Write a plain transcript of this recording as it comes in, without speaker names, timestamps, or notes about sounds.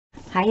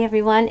Hi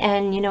everyone,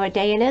 and you know what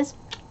day it is?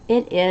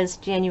 It is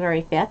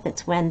January 5th,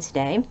 it's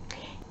Wednesday,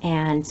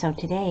 and so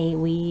today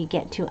we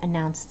get to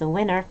announce the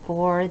winner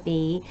for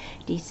the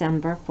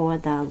December for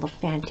the Look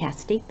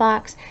Fantastic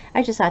box.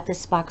 I just thought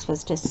this box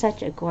was just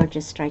such a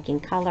gorgeous, striking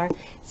color.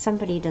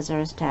 Somebody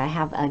deserves to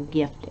have a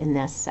gift in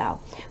this, so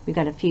we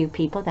got a few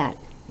people that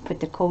put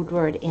the code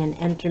word in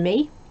Enter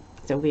Me.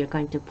 So we are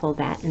going to pull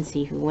that and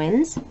see who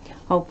wins.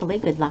 Hopefully,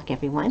 good luck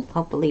everyone.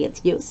 Hopefully it's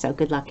you, so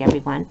good luck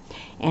everyone.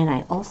 And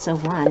I also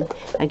won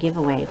a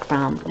giveaway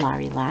from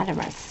Laurie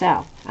Latimer.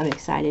 So I'm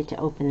excited to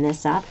open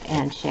this up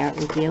and share it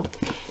with you.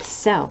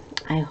 So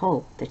I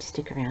hope that you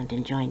stick around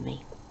and join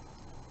me.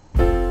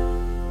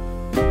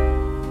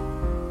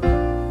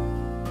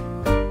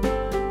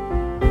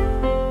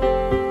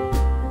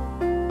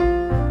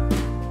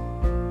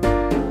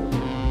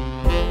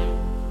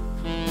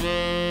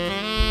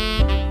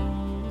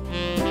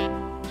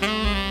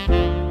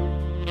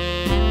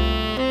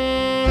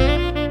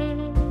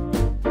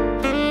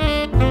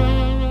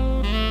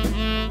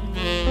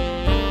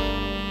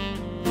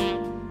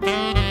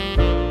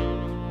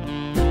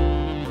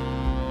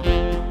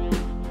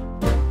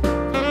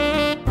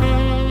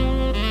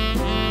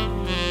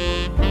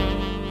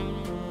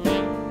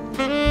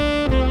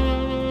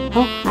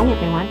 Oh, hi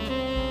everyone.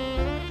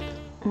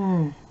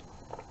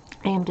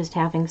 I am just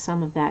having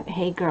some of that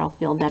Hey Girl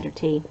Feel Better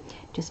tea.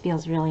 Just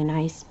feels really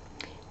nice.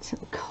 It's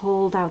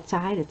cold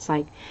outside. It's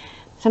like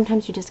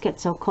sometimes you just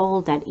get so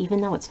cold that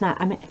even though it's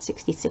not, I'm at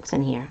 66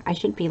 in here. I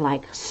should be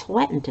like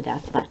sweating to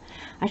death, but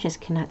I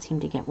just cannot seem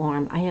to get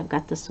warm. I have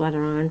got the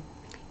sweater on.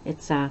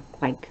 It's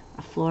like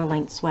a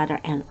floor-length sweater,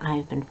 and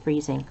I've been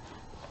freezing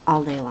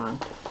all day long.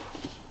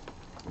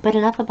 But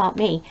enough about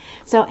me.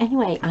 So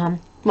anyway,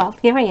 well,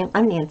 here I am.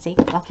 I'm Nancy.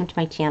 Welcome to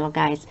my channel,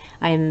 guys.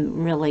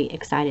 I'm really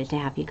excited to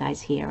have you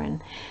guys here,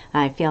 and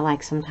I feel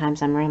like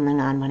sometimes I'm rambling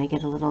on when I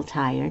get a little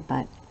tired,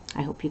 but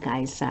I hope you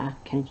guys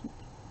can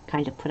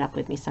kind of put up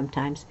with me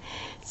sometimes.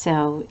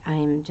 So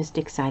I'm just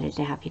excited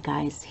to have you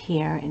guys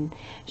here and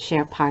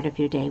share part of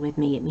your day with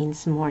me. It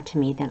means more to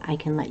me than I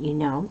can let you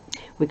know.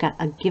 We got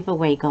a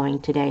giveaway going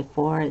today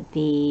for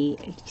the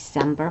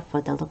December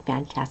for the Look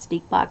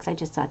Fantastic box. I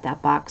just thought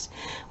that box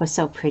was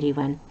so pretty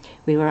when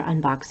we were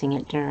unboxing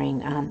it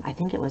during, I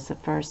think it was the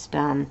first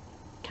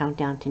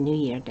countdown to New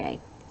Year Day,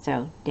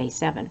 so day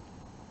 7.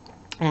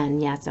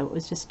 And yeah, so it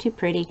was just too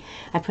pretty.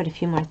 I put a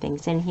few more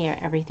things in here.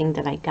 Everything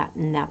that I got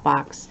in that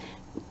box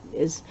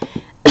is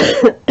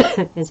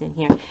is in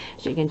here.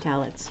 As you can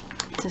tell, it's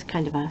just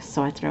kind of a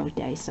sore throat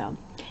day, so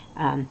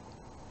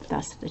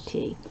thus the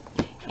tea.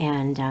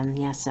 And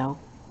yeah, so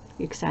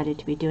excited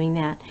to be doing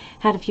that.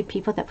 Had a few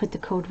people that put the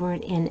code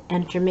word in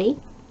Enter Me,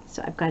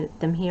 so I've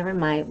got them here in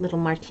my little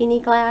martini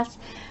glass.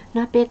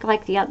 Not big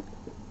like the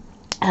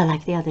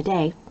other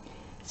day,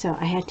 so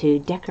I had to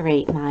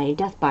decorate my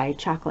Death by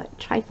Chocolate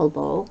trifle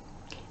bowl,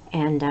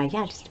 and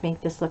yeah, just to make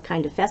this look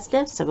kind of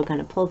festive. So we're going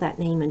to pull that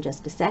name in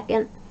just a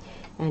second.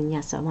 And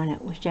yes, I want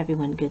to wish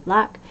everyone good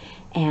luck.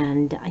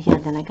 And yeah,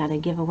 then I got a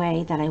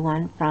giveaway that I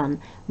won from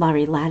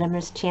Laurie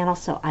Latimer's channel,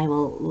 so I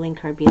will link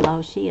her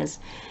below. She's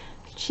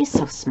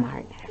so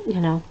smart. You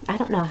know, I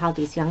don't know how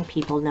these young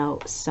people know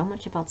so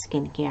much about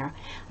skincare.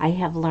 I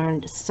have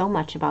learned so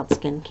much about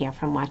skincare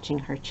from watching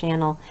her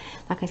channel.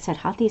 Like I said,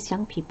 how these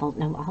young people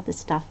know all this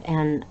stuff,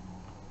 and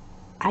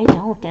I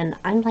don't, and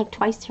I'm like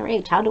twice her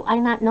age. How do I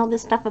not know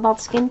this stuff about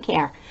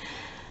skincare?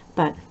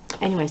 But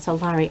anyway, so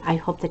Laurie, I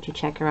hope that you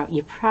check her out.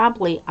 You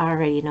probably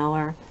already know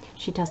her.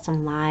 She does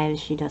some lives.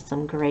 She does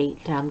some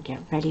great get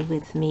ready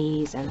with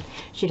me's, and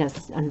she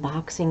does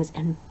unboxings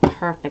and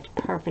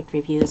perfect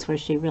reviews where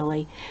she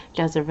really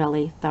does a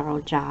really thorough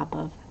job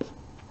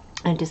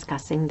of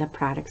discussing the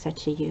products that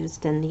she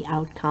used and the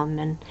outcome.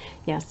 And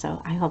yeah,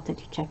 so I hope that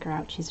you check her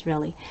out. She's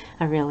really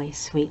a really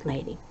sweet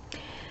lady.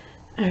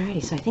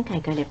 Alrighty, so I think I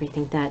got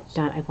everything that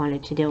I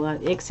wanted to do,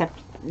 except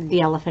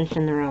the elephant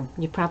in the room.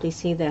 You probably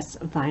see this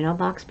vinyl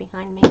box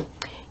behind me.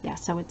 Yeah,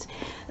 so it's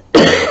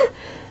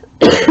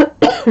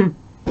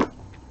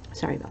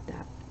sorry about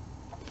that.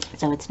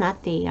 So it's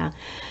not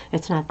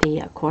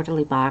the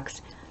quarterly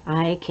box.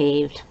 I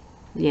caved.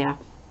 Yeah,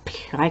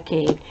 I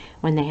caved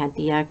when they had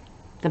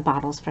the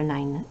bottles for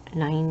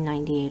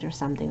 $9.98 or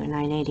something, or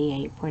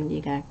 $9.88 when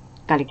you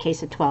got a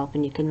case of 12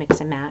 and you can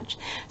mix and match.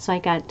 So I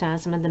got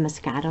some of the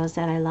Moscatos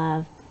that I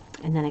love,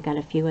 and then I got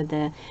a few of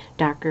the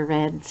darker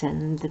reds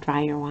and the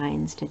drier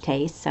wines to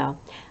taste. So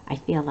I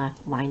feel a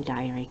wine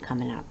diary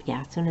coming up.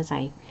 Yeah, as soon as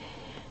it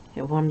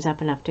warms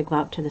up enough to go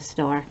out to the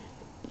store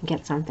and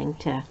get something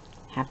to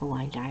have a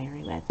wine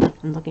diary with.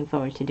 I'm looking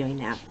forward to doing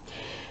that.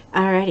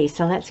 Alrighty,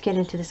 so let's get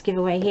into this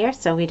giveaway here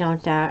so we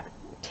don't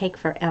take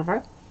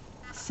forever.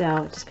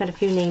 So just got a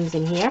few names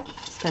in here.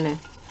 Just gonna,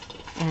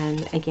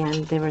 and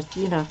again, there was,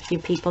 you know, a few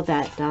people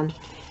that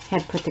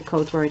had put the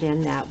code word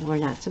in that were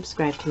not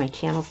subscribed to my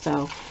channel,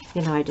 so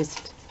you know, I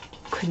just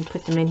couldn't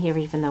put them in here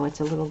even though it's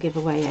a little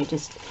giveaway. I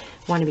just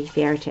want to be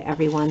fair to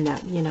everyone,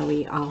 that, you know,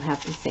 we all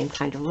have the same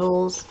kind of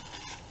rules.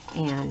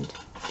 And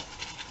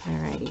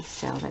alrighty,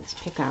 so let's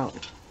pick out,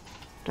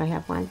 do I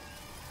have one?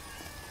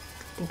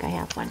 I think I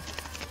have one.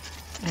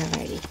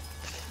 Alrighty.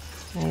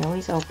 I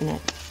always open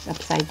it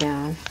upside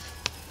down.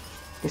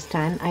 This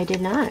time I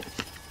did not.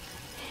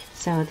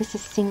 So this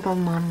is Single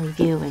Mom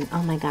Review, and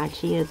oh my god,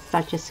 she is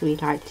such a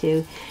sweetheart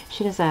too.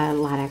 She does a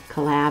lot of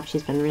collabs.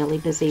 She's been really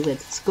busy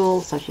with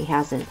school, so she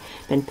hasn't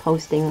been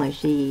posting like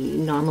she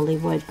normally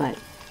would, but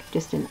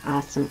just an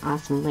awesome,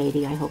 awesome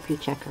lady. I hope you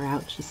check her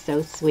out. She's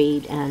so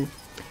sweet, and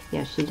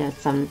yeah, she does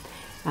some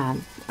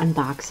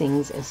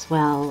unboxings as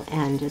well,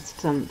 and just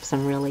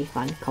some really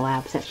fun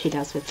collabs that she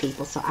does with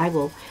people. So I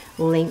will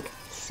link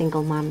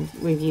Single Mom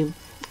Review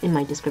in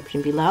my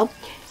description below.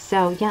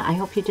 So yeah, I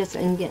hope you just,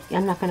 I'm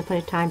not going to put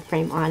a time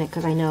frame on it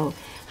because I know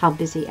how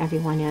busy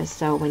everyone is.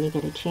 So when you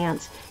get a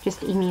chance,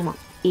 just email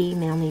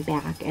me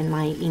back, and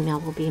my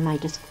email will be in my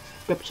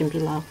description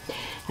below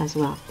as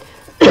well.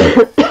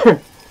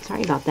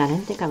 Sorry about that. I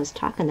didn't think I was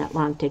talking that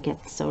long to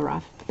get so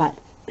rough, but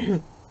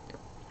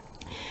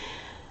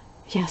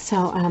yeah.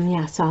 So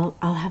so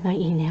I'll have my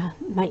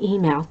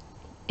email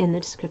in the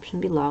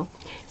description below.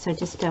 So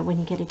just when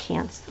you get a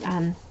chance,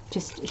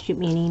 just shoot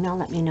me an email,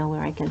 let me know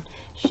where I can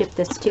ship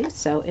this to.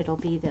 So it'll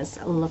be this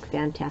Look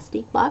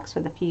Fantastic box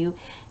with a few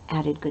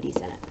added goodies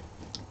in it.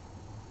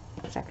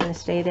 Is that going to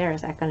stay there, or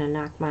is that going to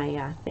knock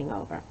my thing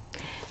over?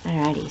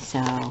 Alrighty,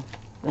 so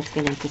let's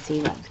get in to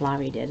see what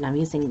Laurie did. And I'm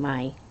using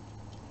my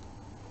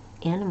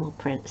animal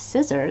print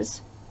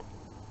scissors,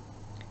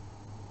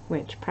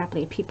 which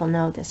probably people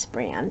know this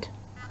brand.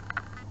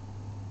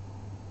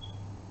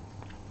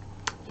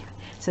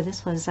 So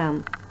this was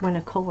when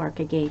a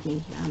coworker gave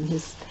me.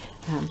 His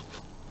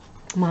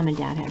mom and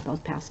dad had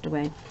both passed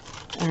away,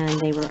 and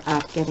they were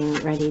up getting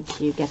ready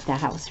to get the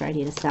house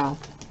ready to sell.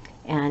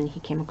 And he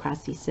came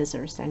across these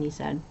scissors, and he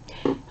said,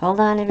 "Hold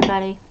on,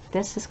 everybody.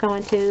 This is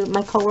going to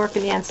my coworker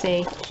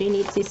Nancy. She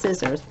needs these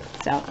scissors."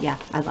 So yeah,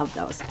 I love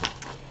those.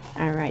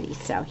 Alrighty,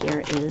 so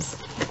here is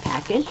the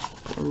package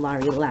from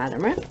Laurie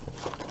Latimer,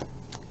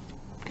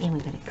 and we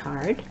got a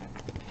card.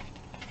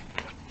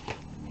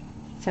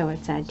 So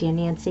it's Dear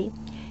Nancy,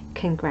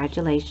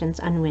 congratulations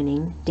on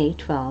winning day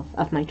 12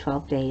 of my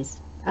 12 days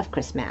of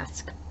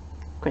Christmas.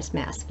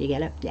 Christmas, you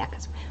get it? Yeah,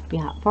 because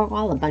we're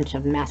all a bunch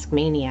of mask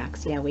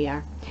maniacs. Yeah, we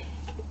are.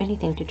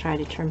 Anything to try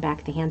to turn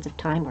back the hands of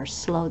time or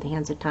slow the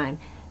hands of time.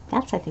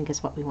 That's, I think,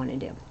 is what we want to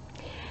do.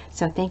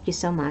 So thank you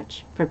so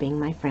much for being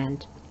my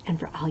friend and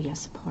for all your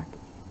support.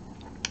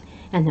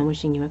 And then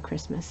wishing you a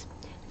Christmas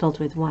filled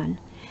with one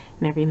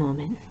merry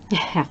moment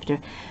after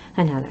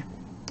another.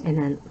 And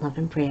then love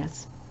and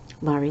prayers,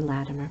 Laurie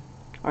Latimer,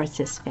 or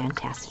Sis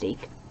Fantastic,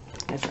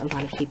 as a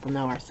lot of people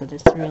know her. So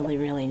this is really,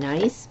 really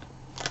nice.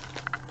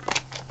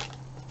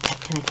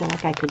 And I feel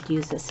like I could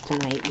use this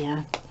tonight,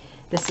 yeah.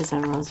 This is a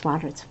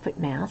Rosewater. It's a foot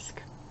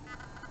mask.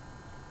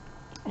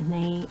 And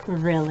they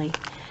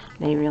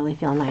really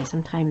feel nice.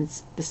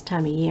 Sometimes this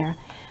time of year,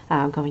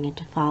 going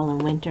into fall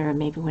and winter,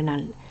 maybe we're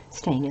not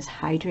staying as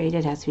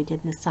hydrated as we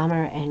did in the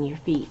summer, and your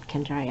feet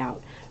can dry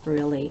out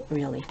really,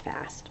 really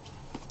fast.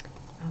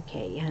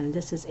 Okay, and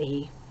this is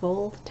a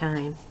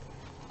full-time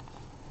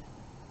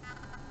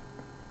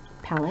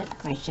palette,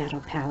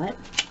 eyeshadow palette.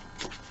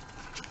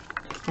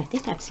 I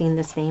think I've seen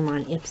this name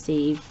on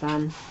Ipsy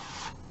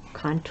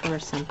Contour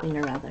something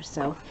or other,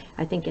 so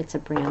I think it's a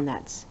brand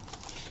that's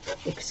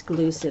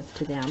exclusive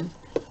to them.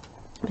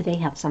 But they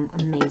have some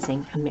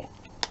amazing,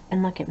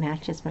 and look, it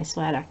matches my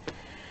sweater.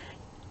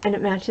 And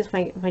it matches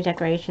my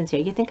decorations here.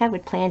 You'd think I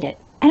would plant it.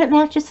 And it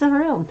matches the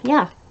room.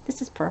 Yeah,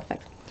 this is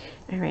perfect.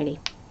 Alrighty.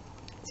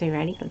 So you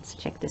ready? Let's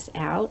check this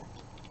out.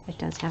 It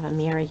does have a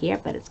mirror here,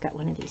 but it's got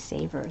one of these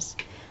savers.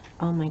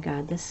 Oh my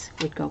god, this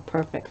would go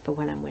perfect for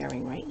what I'm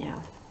wearing right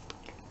now.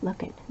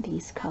 Look at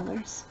these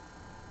colors.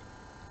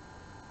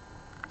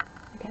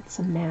 I got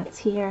some mattes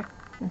here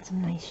and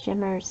some nice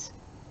shimmers.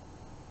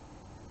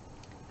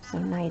 So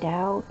night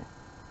out,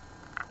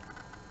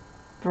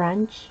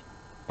 brunch,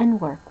 and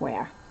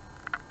workwear.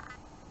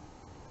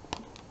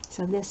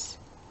 So this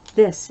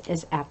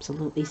is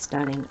absolutely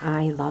stunning.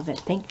 I love it.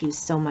 Thank you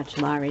so much,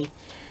 Laurie.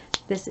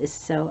 This is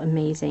so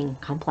amazing.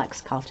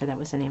 Complex Culture, that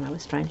was the name I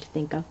was trying to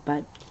think of,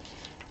 but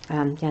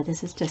yeah,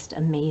 this is just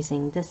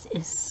amazing. This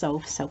is so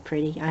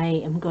pretty. I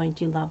am going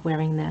to love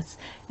wearing this,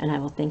 and I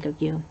will think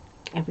of you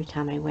every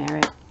time I wear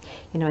it.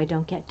 You know, I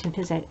don't get to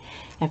visit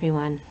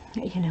everyone,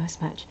 you know,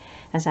 as much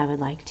as I would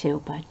like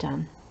to, but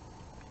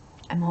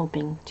I'm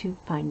hoping to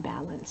find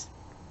balance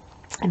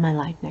in my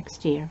life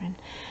next year and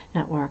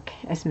not work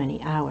as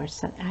many hours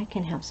so that I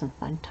can have some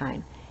fun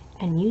time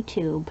and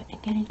YouTube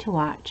and getting to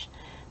watch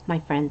my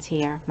friends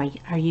here,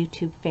 our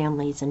YouTube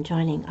families, and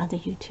joining other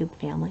YouTube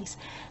families.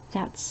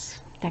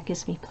 That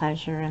gives me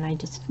pleasure, and I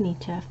just need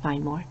to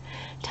find more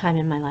time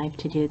in my life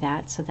to do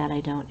that so that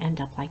I don't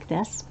end up like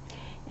this.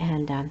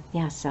 And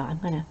yeah, so I'm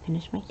going to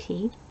finish my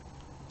tea,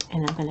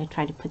 and I'm going to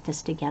try to put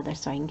this together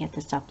so I can get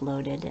this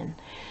uploaded, and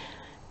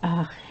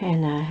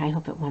I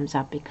hope it warms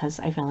up because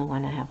I really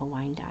want to have a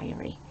wine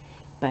diary.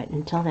 But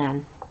until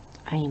then,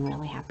 I am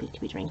really happy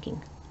to be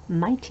drinking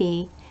my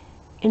tea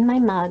in my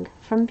mug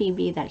from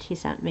BB that she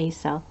sent me.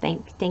 So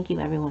thank you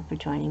everyone for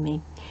joining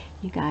me.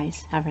 You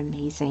guys are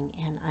amazing,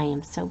 and I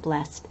am so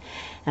blessed,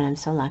 and I'm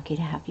so lucky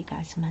to have you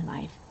guys in my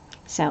life.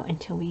 So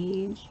until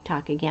we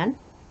talk again,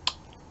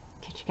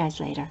 catch you guys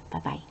later.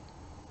 Bye-bye.